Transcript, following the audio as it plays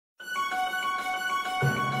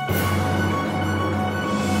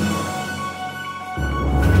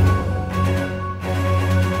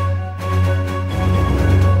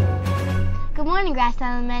morning, Grass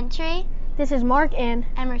Elementary. This is Mark and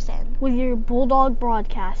Emerson with your Bulldog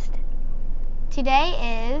broadcast.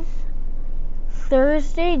 Today is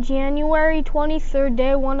Thursday, January 23rd,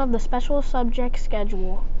 day 1 of the special subject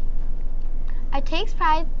schedule. Our Takes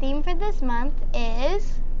Pride theme for this month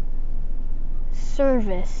is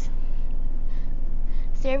Service.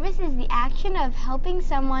 Service is the action of helping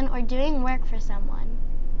someone or doing work for someone.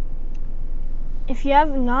 If you have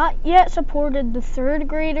not yet supported the third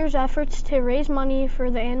graders' efforts to raise money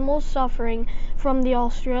for the animals suffering from the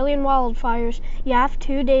Australian wildfires, you have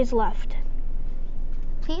 2 days left.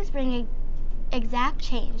 Please bring exact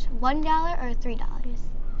change, $1 or $3.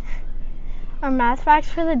 Our math facts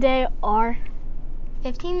for the day are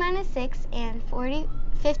 15 minus 6 and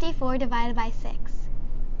 54 divided by 6.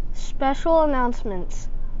 Special announcements.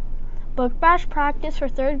 Book Bash practice for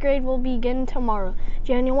 3rd grade will begin tomorrow,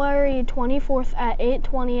 January 24th at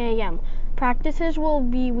 8:20 a.m. Practices will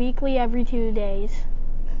be weekly every 2 days.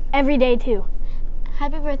 Every day too.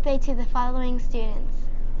 Happy birthday to the following students: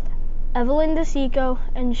 Evelyn DeSico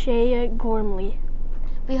and Shea Gormley.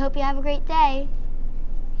 We hope you have a great day.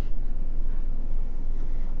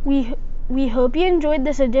 We hope you enjoyed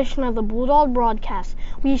this edition of the Bulldog broadcast.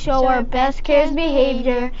 We show our best kids'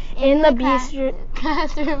 behavior in the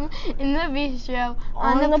classroom, in the bistro,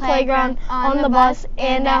 on the playground, on the bus,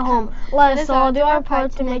 and at home. Let us all do our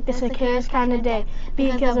part to make this a cares kind of day,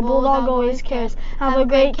 because the Bulldog always cares. Have a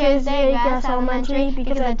great Kids Day, Grass Elementary,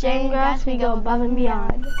 because at Jane Grass we go above and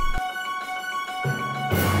beyond.